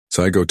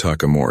Saigou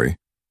Takamori,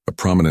 a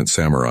prominent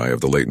samurai of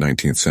the late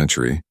 19th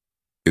century,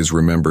 is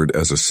remembered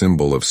as a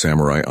symbol of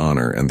samurai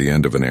honor and the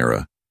end of an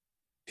era.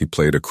 He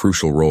played a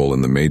crucial role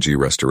in the Meiji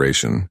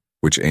Restoration,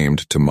 which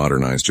aimed to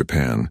modernize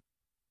Japan.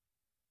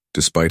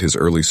 Despite his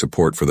early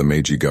support for the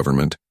Meiji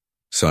government,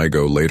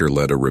 Saigou later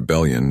led a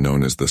rebellion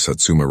known as the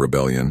Satsuma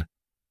Rebellion,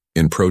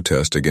 in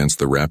protest against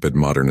the rapid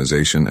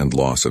modernization and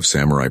loss of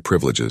samurai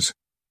privileges.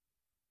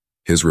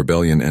 His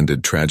rebellion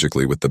ended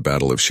tragically with the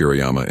Battle of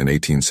Shirayama in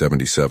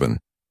 1877,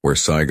 where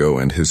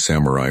Saigou and his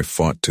samurai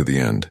fought to the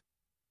end.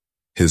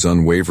 His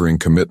unwavering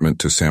commitment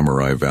to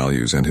samurai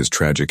values and his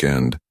tragic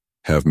end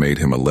have made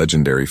him a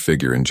legendary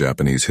figure in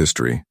Japanese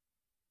history.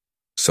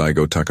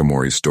 Saigou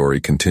Takamori's story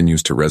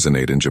continues to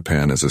resonate in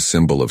Japan as a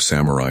symbol of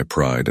samurai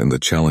pride and the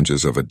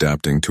challenges of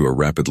adapting to a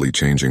rapidly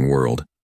changing world.